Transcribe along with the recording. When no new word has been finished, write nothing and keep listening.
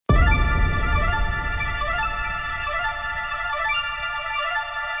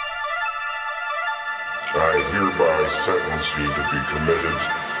hereby sentence you to be committed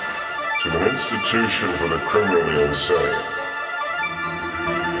to an institution for the criminally insane.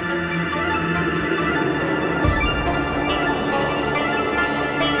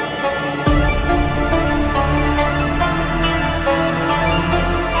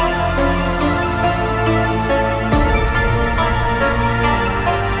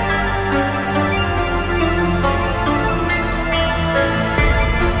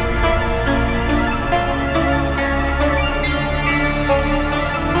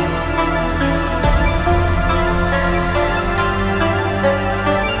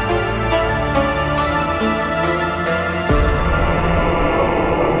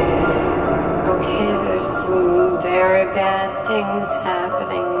 Things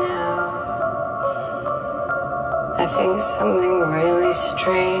happening now. I think something really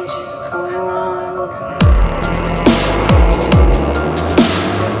strange is going on.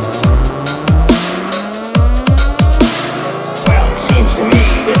 Well, it seems to me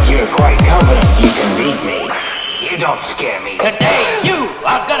that you're quite confident you can beat me. You don't scare me. Today, you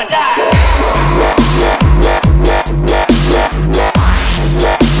are gonna die!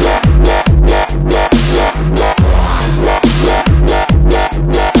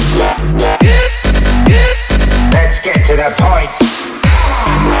 Get to the point.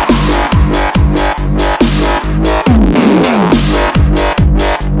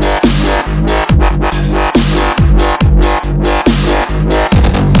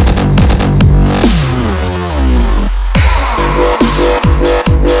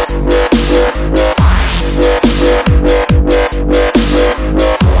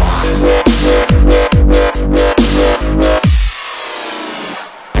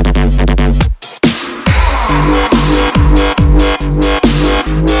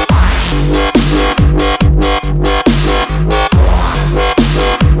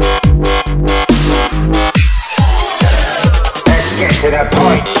 To that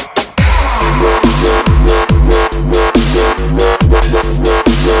point.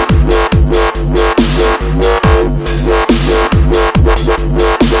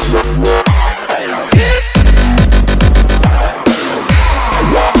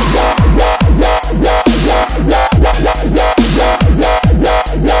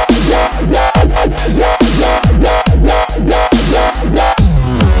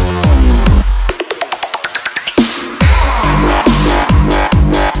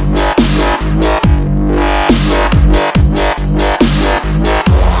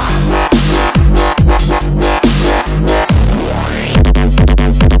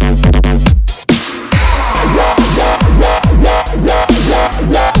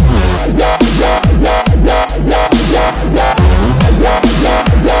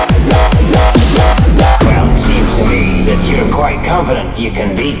 Quite confident you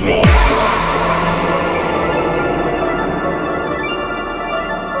can beat me.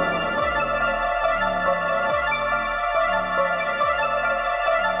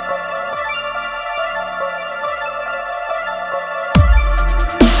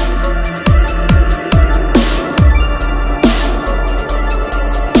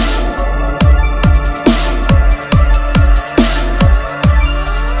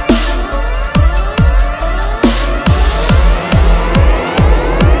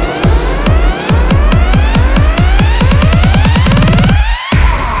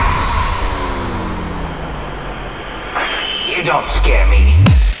 You don't scare me.